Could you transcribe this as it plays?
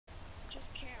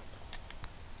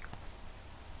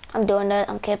I'm doing that.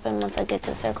 I'm camping once I get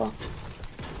to the circle.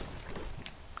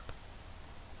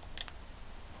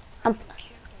 I'm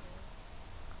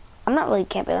not really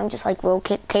camping. I'm just like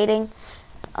rotating,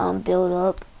 build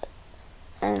up,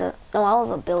 and no, I don't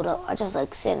even build up. I just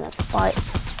like sit in a spot.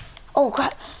 Oh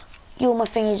crap! Yo, my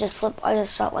finger just slipped. I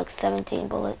just shot like 17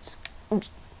 bullets.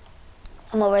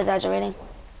 I'm over exaggerating.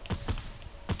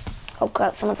 Oh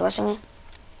crap! Someone's rushing me.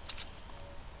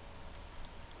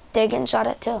 They're getting shot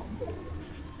at too.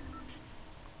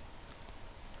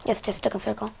 Yes, just stick in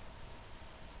circle.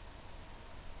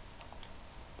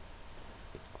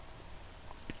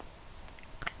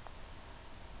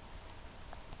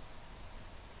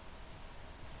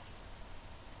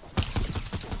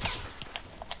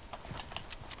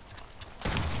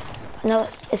 No,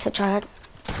 it's a tryhard.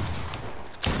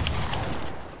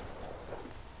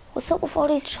 What's up with all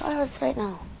these tryhards right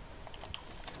now?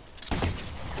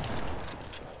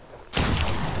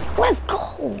 Let's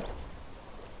go!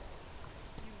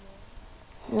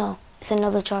 No, it's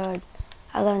another tryhard.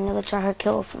 I got another tryhard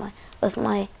kill with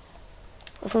my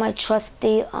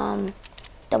trusty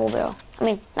double barrel. I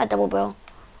mean, not double barrel.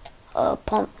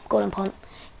 Pump, golden pump.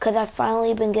 Cause I've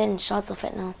finally been getting shots with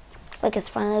it now. Like it's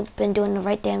finally been doing the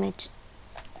right damage.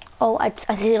 Oh, I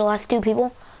see the last 2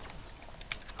 people.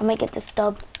 I might get this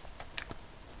dub.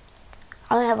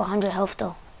 I only have 100 health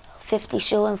though. 50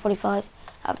 shield and 45.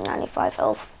 I have 95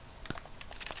 health.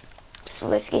 It's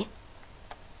risky.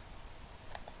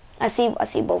 I see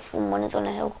both of them. One is on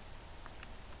the hill.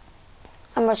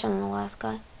 I'm rushing on the last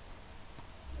guy.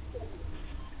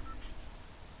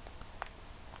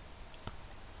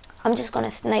 I'm just gonna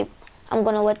snipe. I'm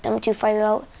gonna let them 2 fight it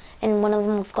out, and one of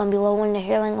them is gonna be low in the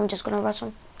healing. I'm just gonna rush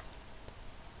them.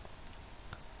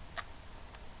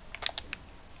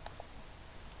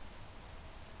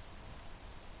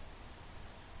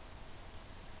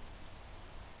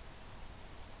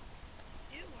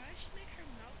 Ew, why does she make her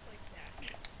mouth like that?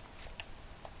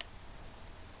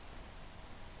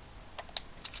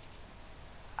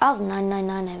 I have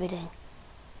 999 everything.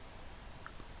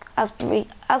 I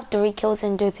have 3 kills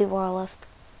and 3 people are left.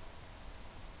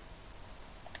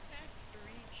 I have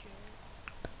 3 kills.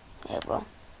 Yeah, bro.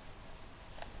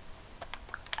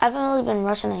 I haven't really been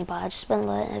rushing anybody. I've just been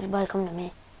letting everybody come to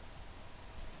me.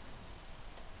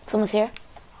 Someone's here?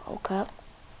 Oh crap.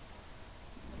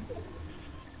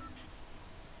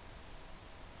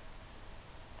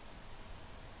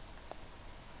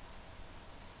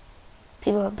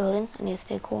 People are building. I need to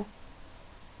stay cool.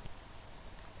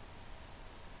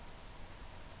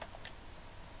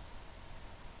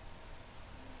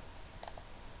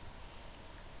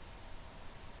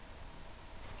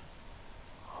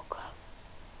 Oh crap.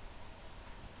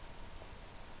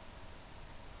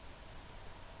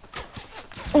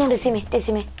 No, they see me. They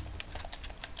see me. Are you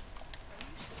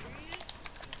serious?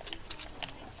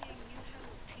 It's 2019, you have a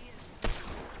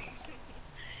PS3.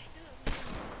 You don't need a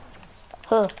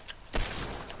Huh.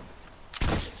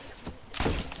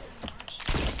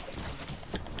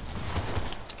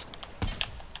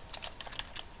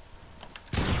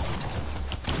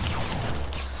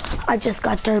 I just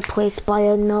got 3rd place by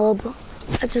a nub.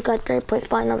 I just got 3rd place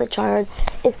by another tryhard.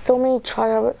 It's so many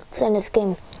tryhards in this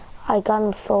game. I got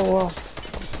them so low.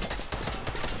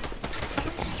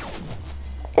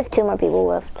 It's 2 more people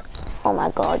left. Oh my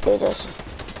god,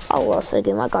 I lost the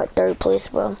game. I got 3rd place,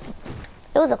 bro.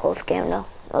 It was a close game though.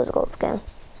 It was a close game. This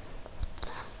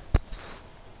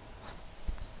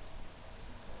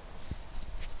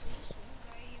one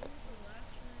guy, he was the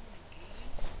last one in the game,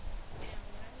 and when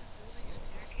I was building a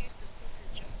staircase to put the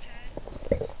jump pad,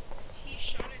 he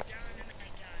shot it down and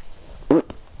I died.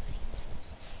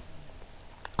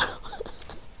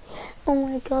 Oh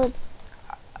my god.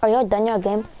 Are y'all done your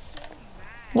game? I was so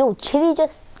mad. Yo, Chitty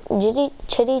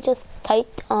just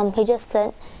typed, he just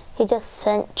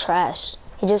sent trash.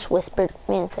 He just whispered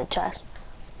me and said trash.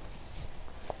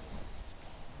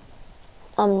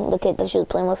 The kid that she was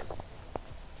playing with.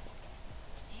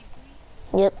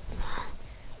 Yep.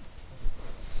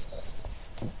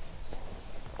 Did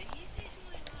he say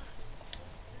something about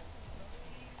this brother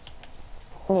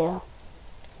Yeah.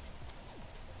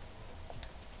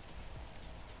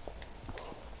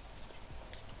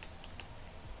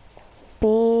 B,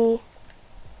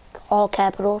 all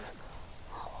capitals,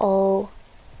 O,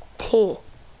 T.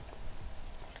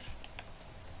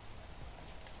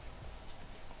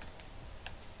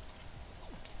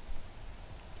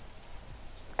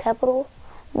 Capital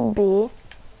B,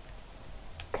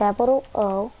 capital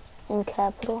O, and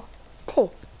capital T.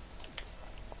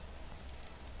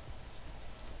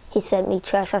 He sent me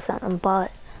trash, I sent him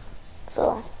bot.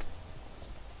 So,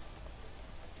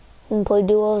 you can play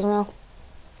duos now.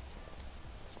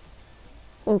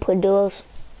 And play duos.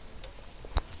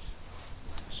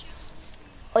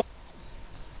 Oh,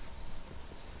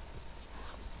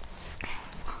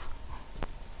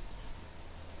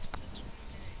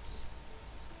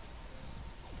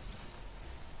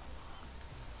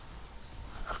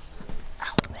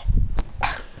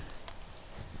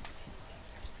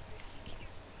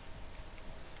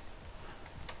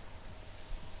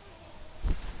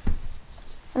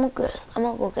 I'm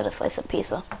gonna go get a slice of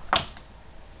pizza.